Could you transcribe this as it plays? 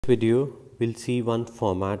Video we'll see one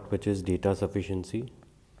format which is data sufficiency,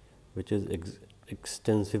 which is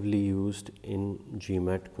extensively used in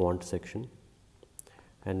GMAT quant section,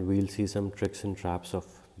 and we'll see some tricks and traps of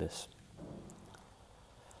this.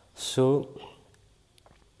 So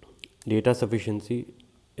data sufficiency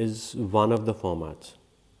is one of the formats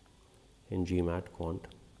in GMAT quant.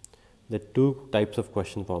 There are two types of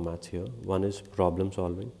question formats here. One is problem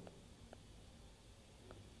solving,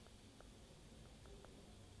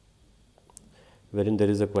 wherein there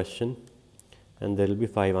is a question and there will be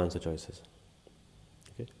 5 answer choices.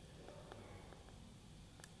 Okay.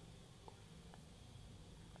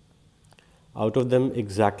 Out of them,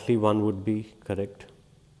 exactly one would be correct.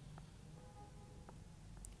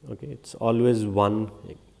 Okay, it's always one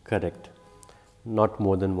correct, not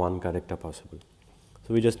more than one correct are possible.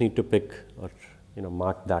 So we just need to pick or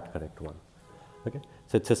mark that correct one. Okay,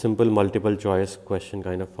 so it's a simple multiple choice question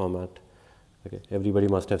kind of format. Okay, everybody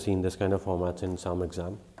must have seen this kind of formats in some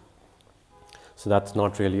exam, so that's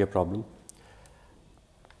not really a problem.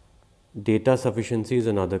 Data sufficiency is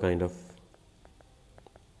another kind of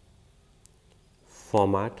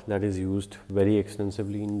format that is used very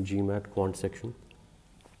extensively in GMAT quant section.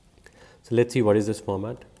 So let's see what is this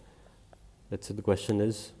format. Let's say the question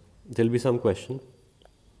is, there will be some question,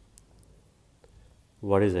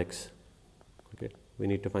 what is x? Okay, we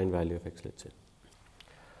need to find value of x, let's say.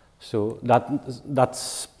 So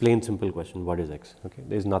that's plain simple question, what is x? Okay,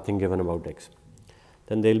 there is nothing given about x.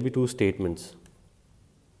 Then there will be two statements,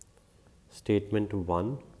 statement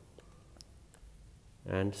 1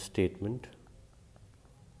 and statement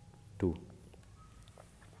 2.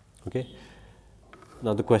 Okay,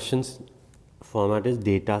 now the question's format is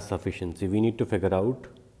data sufficiency. We need to figure out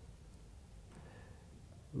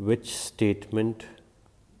which statement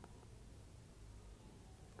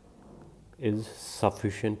is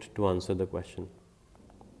sufficient to answer the question.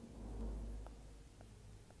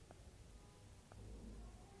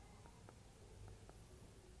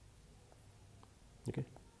 Okay,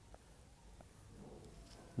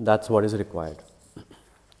 that's what is required,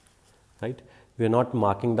 right? We are not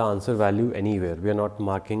marking the answer value anywhere. We are not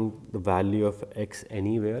marking the value of x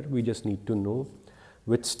anywhere. We just need to know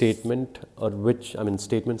which statement or which,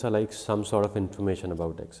 statements are like some sort of information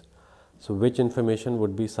about x. So which information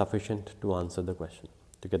would be sufficient to answer the question,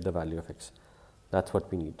 to get the value of x? That's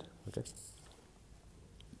what we need. Okay.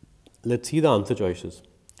 Let's see the answer choices.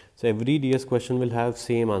 So every DS question will have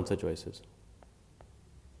same answer choices.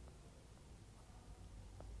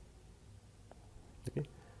 Okay.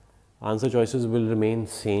 Answer choices will remain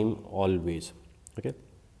same always. Okay.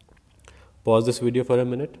 Pause this video for a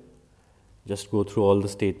minute. Just go through all the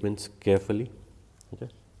statements carefully. Okay.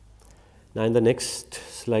 Now in the next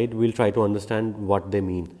slide, we'll try to understand what they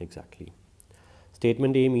mean exactly.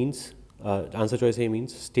 Statement A means, answer choice A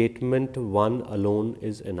means statement 1 alone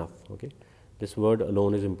is enough. Okay, this word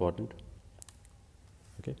alone is important.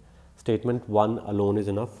 Okay, statement 1 alone is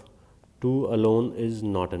enough, 2 alone is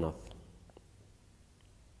not enough.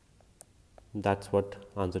 That's what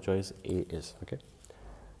answer choice A is. Okay,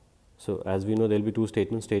 so as we know, there will be two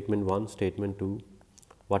statements, statement 1, statement 2.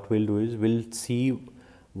 What we'll do is we'll see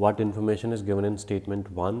what information is given in statement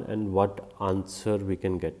 1 and what answer we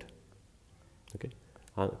can get. Okay,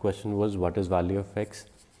 question was what is value of x,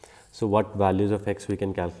 so what values of x we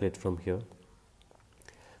can calculate from here.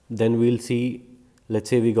 Then we'll see, let's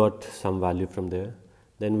say we got some value from there,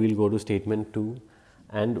 then we'll go to statement 2,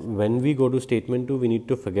 and when we go to statement 2, we need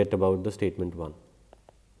to forget about the statement 1.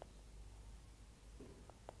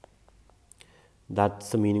 That's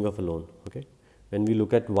the meaning of alone. Okay, when we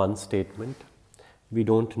look at one statement, we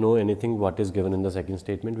don't know anything what is given in the second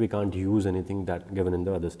statement. We can't use anything that given in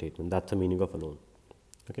the other statement. That's the meaning of alone.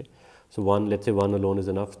 Okay, so let's say 1 alone is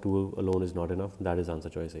enough, 2 alone is not enough. That is answer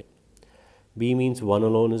choice A. B means 1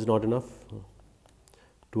 alone is not enough,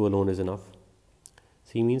 2 alone is enough.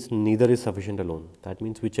 C means neither is sufficient alone. That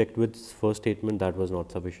means we checked with first statement, that was not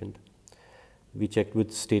sufficient. We checked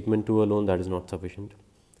with statement 2 alone, that is not sufficient.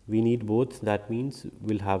 We need both. That means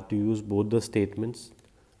we'll have to use both the statements.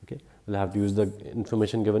 Okay, we'll have to use the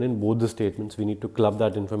information given in both the statements. We need to club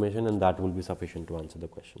that information, and that will be sufficient to answer the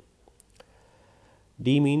question.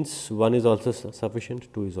 D means 1 is also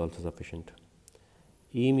sufficient, 2 is also sufficient.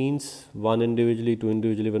 E means 1 individually, 2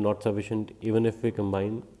 individually were not sufficient. Even if we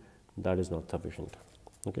combine, that is not sufficient.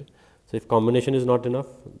 Okay, so if combination is not enough,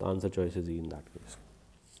 the answer choice is E in that case.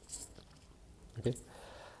 Okay,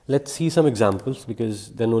 let's see some examples, because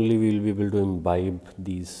then only we will be able to imbibe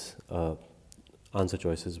these answer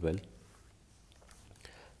choices well.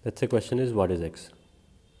 Let's say question is what is x?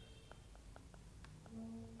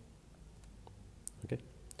 Okay.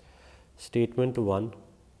 Statement 1,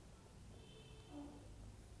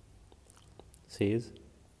 says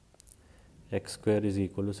x square is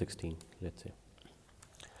equal to 16, let's say.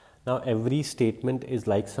 Now every statement is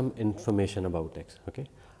like some information about x. Okay,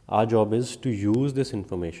 our job is to use this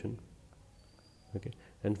information, okay,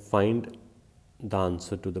 and find the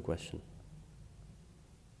answer to the question,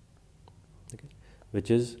 okay,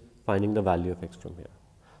 which is finding the value of x from here.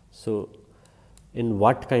 So in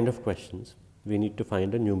what kind of questions we need to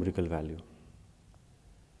find a numerical value,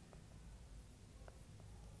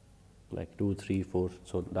 like 2, 3, 4,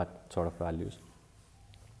 so that sort of values.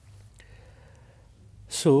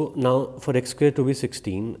 So now for x square to be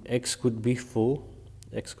 16, x could be 4,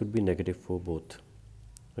 x could be -4, both.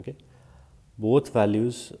 Okay, both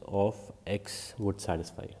values of x would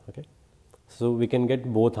satisfy. Okay, so we can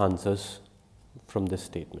get both answers from this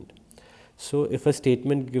statement. So if a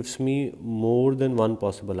statement gives me more than one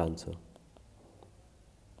possible answer,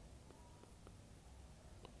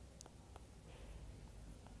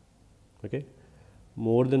 okay,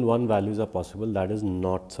 more than one values are possible, that is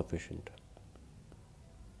not sufficient.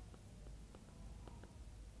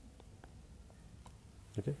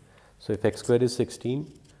 Okay, so if x square is 16,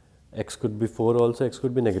 x could be 4 also, x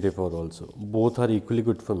could be -4 also, both are equally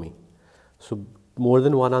good for me. So more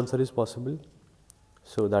than one answer is possible,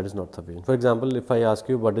 so that is not sufficient. For example, if I ask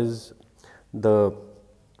you what is the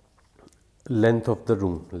length of the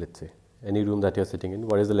room, let's say any room that you are sitting in,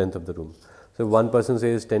 what is the length of the room? So one person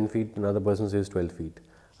says 10 feet, another person says 12 feet.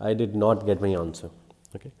 I did not get my answer.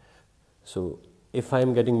 Okay, so if I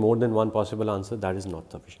am getting more than one possible answer, that is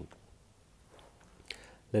not sufficient.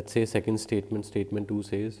 Let's say second statement, statement 2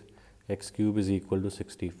 says x cube is equal to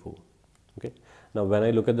 64. Okay, now when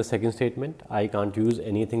I look at the second statement, I can't use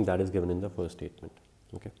anything that is given in the first statement.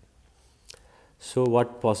 Okay, so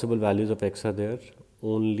what possible values of x are there?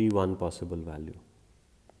 Only one possible value.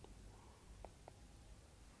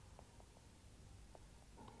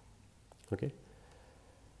 Okay,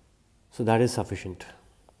 so that is sufficient.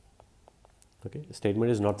 Okay, statement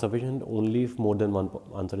is not sufficient only if more than one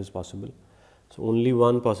answer is possible. So only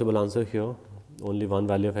one possible answer here, only one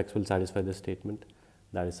value of x will satisfy this statement,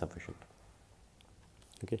 that is sufficient.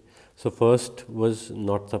 Okay, so first was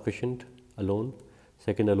not sufficient alone,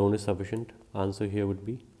 second alone is sufficient, answer here would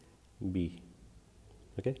be B.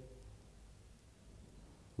 Okay,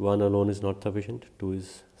 one alone is not sufficient, two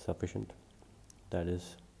is sufficient, that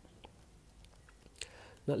is.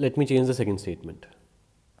 Now let me change the second statement.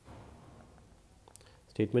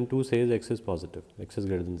 Statement 2 says x is positive, x is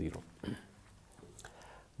greater than 0.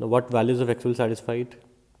 Now what values of x will satisfy it?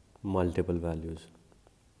 Multiple values.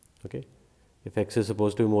 Okay, if x is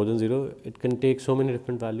supposed to be more than 0, it can take so many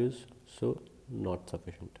different values, so not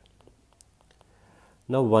sufficient.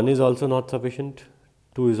 Now 1 is also not sufficient,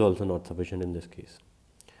 2 is also not sufficient in this case.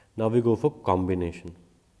 Now we go for combination.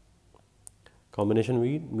 Combination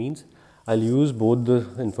means I'll use both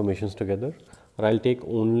the informations together, or I'll take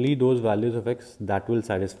only those values of x that will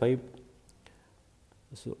satisfy.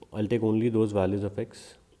 So I'll take only those values of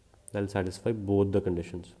x that will satisfy both the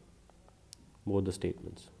conditions, both the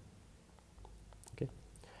statements. Okay.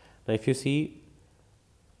 Now if you see,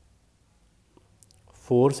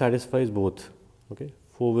 4 satisfies both. Okay,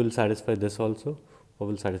 4 will satisfy this also, 4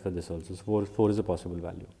 will satisfy this also. So 4 is a possible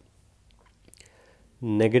value.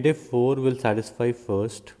 -4 will satisfy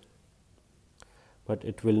first, but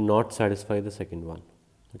it will not satisfy the second one.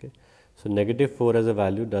 Okay, so -4 as a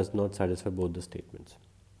value does not satisfy both the statements.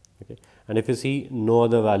 Okay, and if you see, no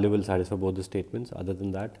other value will satisfy both the statements other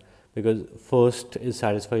than that, because first is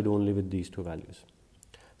satisfied only with these two values.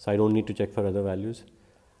 So I don't need to check for other values.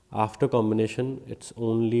 After combination, it's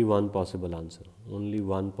only one possible answer. Only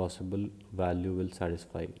one possible value will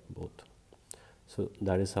satisfy both. So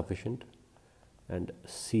that is sufficient, and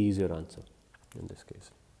C is your answer in this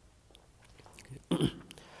case. Okay.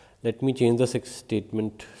 Let me change the sixth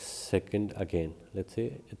statement second again. Let's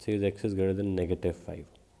say it says x is greater than -5.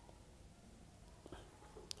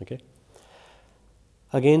 Okay.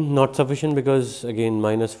 Again, not sufficient because again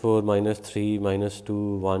 -4, -3,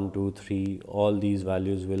 -2, 1, 2, 3, all these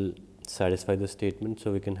values will satisfy the statement.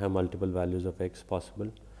 So we can have multiple values of x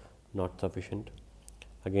possible. Not sufficient.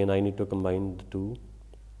 Again, I need to combine the two.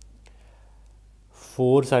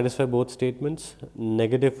 4 satisfy both statements.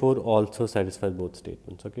 -4 also satisfies both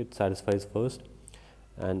statements. Okay, it satisfies first,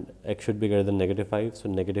 and x should be greater than -5. So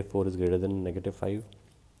 -4 is greater than -5.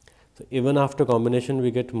 So even after combination,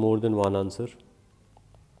 we get more than one answer,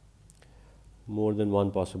 more than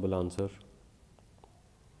one possible answer.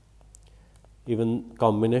 Even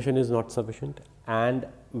combination is not sufficient, and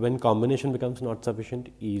when combination becomes not sufficient,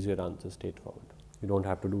 is your answer straightforward. You don't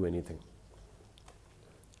have to do anything.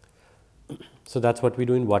 So that's what we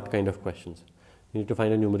do in what kind of questions. We need to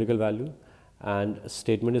find a numerical value, and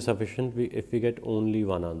statement is sufficient if we get only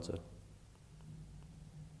one answer.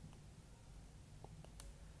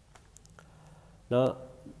 Now,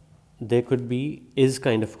 there could be is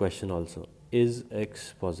kind of question also. Is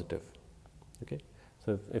X positive? Okay.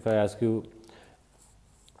 So, if I ask you,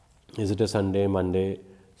 is it a Sunday, Monday?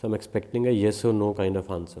 So, I'm expecting a yes or no kind of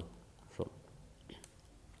answer from.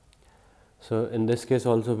 So, in this case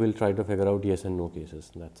also we will try to figure out yes and no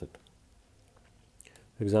cases, that's it.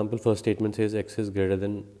 For example, first statement says X is greater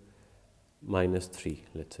than -3,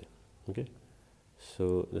 let's say. Okay.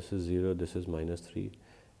 So, this is 0, this is -3,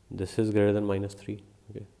 this is greater than -3.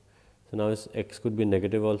 Okay. So, now X could be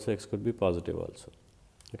negative also, X could be positive also.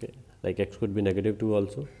 Okay. Like X could be -2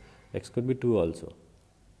 also, X could be 2 also.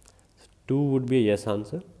 2 would be a yes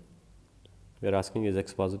answer. We are asking is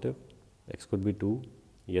X positive? X could be 2,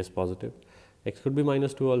 yes positive. X could be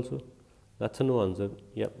 -2 also. That's a no answer.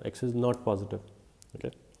 Yeah, X is not positive.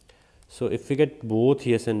 Okay. So, if we get both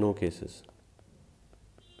yes and no cases,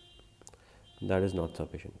 that is not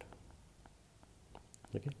sufficient.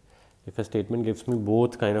 Okay. If a statement gives me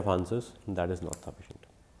both kind of answers, that is not sufficient.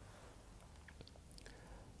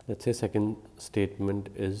 Let's say second statement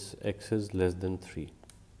is X is less than 3.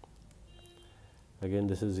 Again,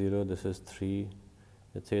 this is 0, this is 3.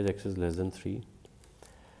 It says X is less than 3.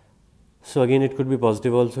 So, again it could be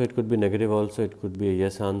positive also, it could be negative also, it could be a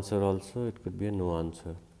yes answer also, it could be a no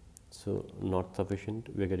answer. So, not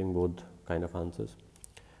sufficient, we are getting both kind of answers.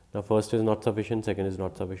 Now, first is not sufficient, second is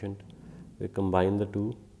not sufficient. We combine the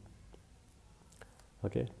two.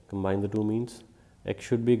 Okay, combine the two means X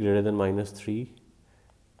should be greater than -3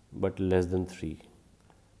 but less than 3.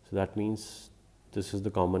 So, that means this is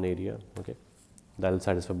the common area. Okay, that will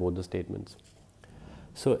satisfy both the statements.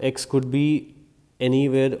 So, X could be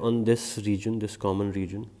anywhere on this region, this common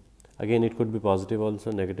region. Again, it could be positive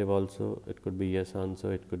also, negative also, it could be yes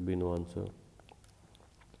answer, it could be no answer.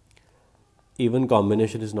 Even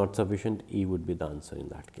combination is not sufficient, E would be the answer in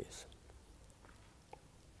that case.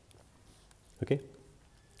 Okay.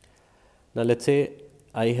 Now, let's say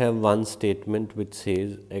I have one statement which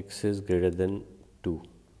says X is greater than 2.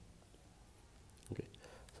 Okay.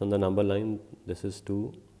 So, on the number line, this is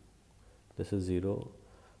 2, this is 0.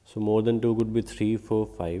 So, more than 2 could be 3, 4,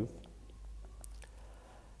 5.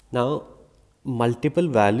 Now, multiple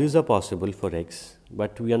values are possible for X,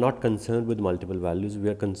 but we are not concerned with multiple values, we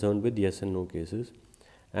are concerned with yes and no cases,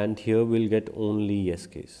 and here we will get only yes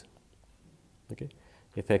case. Okay.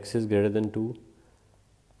 If X is greater than 2,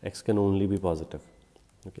 X can only be positive.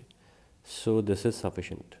 Okay. So, this is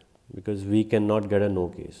sufficient because we cannot get a no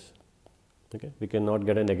case. Okay. We cannot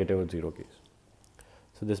get a negative or 0 case.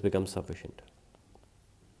 So, this becomes sufficient.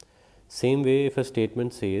 Same way, if a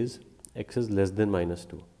statement says X is less than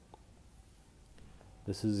 -2,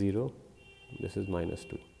 this is 0, this is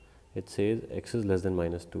 -2. It says X is less than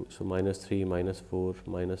 -2. So, -3, -4,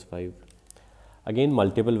 -5. Again,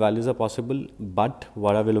 multiple values are possible, but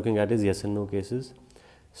what are we looking at is yes and no cases.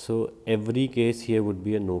 So, every case here would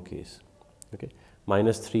be a no case. Okay.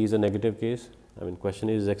 -3 is a negative case. I mean, question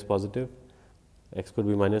is X positive? X could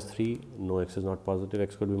be -3, no, X is not positive.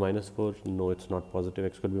 X could be -4, no, it's not positive.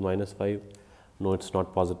 X could be -5, no, it's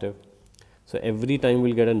not positive. So, every time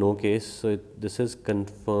we'll get a no case. So, this is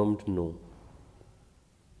confirmed no.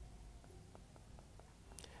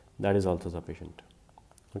 That is also sufficient.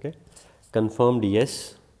 Okay. Confirmed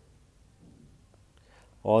yes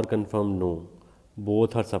or confirmed no,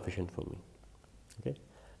 both are sufficient for me. Okay.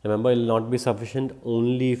 Remember, it will not be sufficient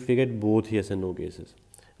only if we get both yes and no cases.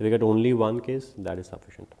 If we get only one case, that is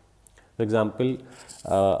sufficient. For example,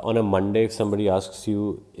 on a Monday, if somebody asks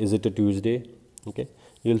you, is it a Tuesday? Okay,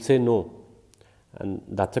 you will say no, and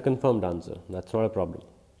that's a confirmed answer. That's not a problem.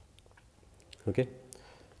 Okay,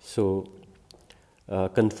 so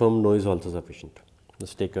confirmed no is also sufficient.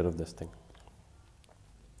 Let's take care of this thing.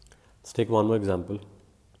 Let's take one more example.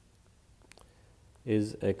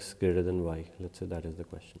 Is X greater than Y? Let's say that is the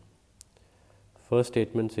question. First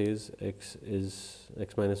statement says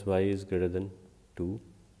X minus Y is greater than 2.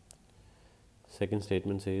 Second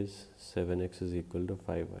statement says 7X is equal to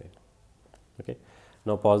 5Y. Okay.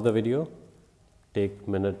 Now pause the video, take a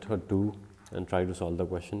minute or two and try to solve the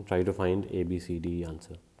question. Try to find A, B, C, D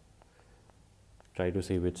answer. Try to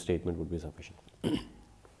see which statement would be sufficient.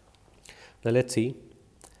 Now let's see,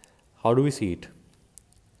 how do we see it?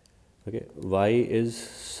 Okay, Y is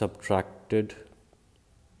subtracted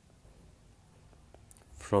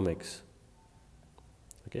from X.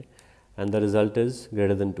 Okay, and the result is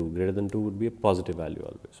greater than 2. Greater than 2 would be a positive value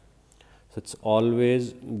always. So it's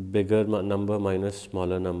always bigger number minus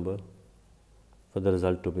smaller number for the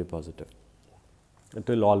result to be positive. It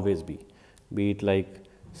will always be it like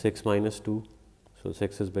 6 minus 2, so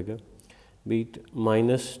 6 is bigger. Be it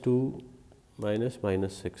minus 2 minus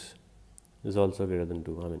minus 6 is also greater than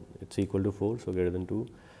 2. I mean, it's equal to 4, so greater than 2.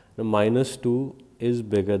 Now, minus 2 is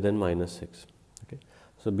bigger than minus 6. Okay.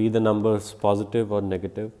 So, be the numbers positive or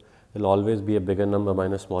negative, it will always be a bigger number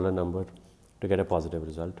minus smaller number to get a positive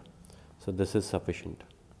result. So, this is sufficient.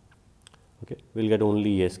 Okay. We will get only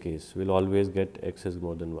yes case, we will always get x is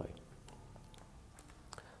more than y.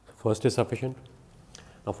 So, first is sufficient.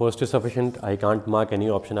 Now, first is sufficient, I can't mark any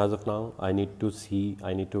option as of now, I need to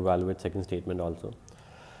evaluate second statement also.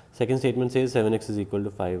 Second statement says 7x is equal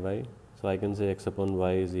to 5y, so I can say x upon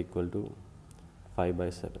y is equal to 5 by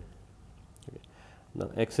 7. Okay.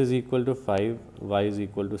 Now, x is equal to 5, y is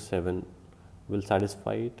equal to 7 will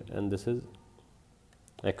satisfy it, and this is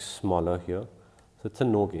x smaller here, so it's a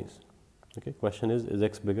no case. Okay. Question is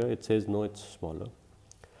x bigger? It says no, it's smaller.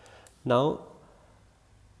 Now,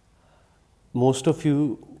 most of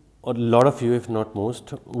you, or a lot of you if not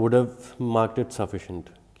most, would have marked it sufficient,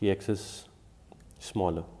 ki x is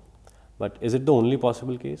smaller. But is it the only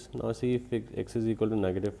possible case? Now see, if x is equal to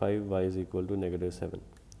negative 5, y is equal to negative 7.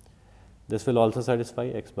 This will also satisfy,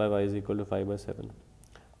 x by y is equal to 5 by 7.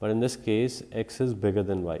 But in this case, x is bigger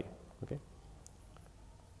than y. Okay.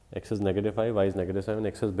 X is negative 5, y is negative 7,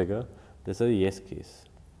 x is bigger. This is a yes case.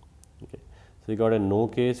 Okay. So we got a no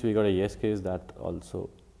case, we got a yes case, that also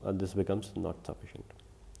this becomes not sufficient.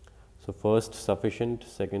 So first sufficient,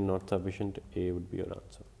 second not sufficient, A would be your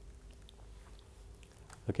answer.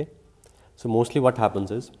 Okay. So mostly what happens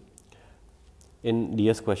is, in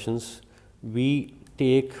DS questions, we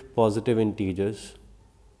take positive integers.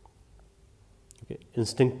 Okay.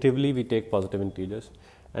 Instinctively we take positive integers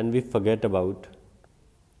and we forget about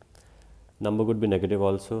number could be negative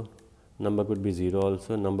also, number could be 0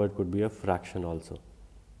 also, number could be a fraction also.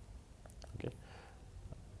 Okay.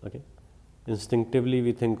 Okay. Instinctively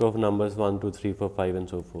we think of numbers 1, 2, 3, 4, 5 and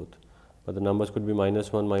so forth, but the numbers could be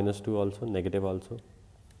minus 1, minus 2 also, negative also.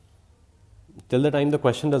 Till the time the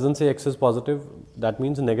question doesn't say x is positive, that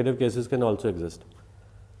means negative cases can also exist.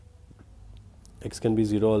 X can be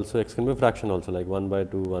 0 also, x can be a fraction also, like 1 by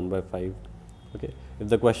 2, 1 by 5. Okay. If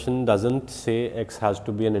the question doesn't say x has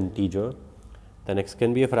to be an integer, then x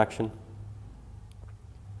can be a fraction.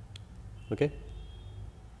 Okay.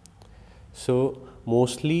 So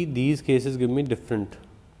mostly these cases give me different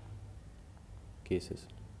cases.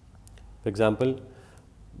 For example,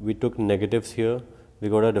 we took negatives here, we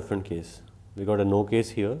got a different case. We got a no case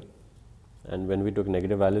here, and when we took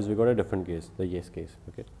negative values, we got a different case, the yes case.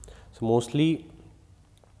 Okay. So mostly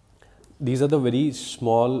these are the very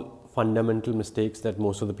small fundamental mistakes that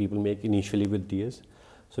most of the people make initially with DS.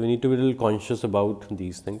 So we need to be a little conscious about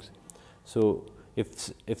these things. So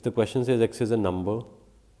if the question says x is a number,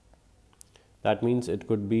 that means it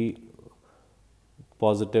could be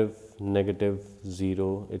positive, negative,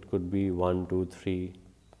 0, it could be 1, 2, 3,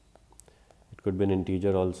 it could be an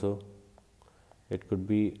integer also, it could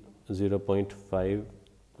be 0.5,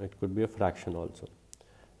 it could be a fraction also.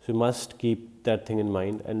 So we must keep that thing in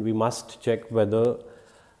mind, and we must check whether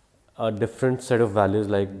a different set of values,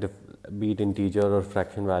 like be it integer or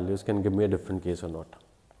fraction values, can give me a different case or not.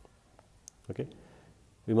 Okay.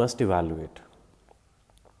 We must evaluate.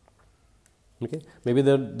 Okay. Maybe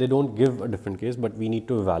they don't give a different case, but we need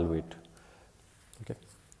to evaluate. Okay.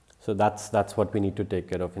 So that's what we need to take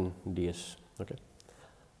care of in DS. Okay.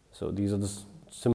 So these are the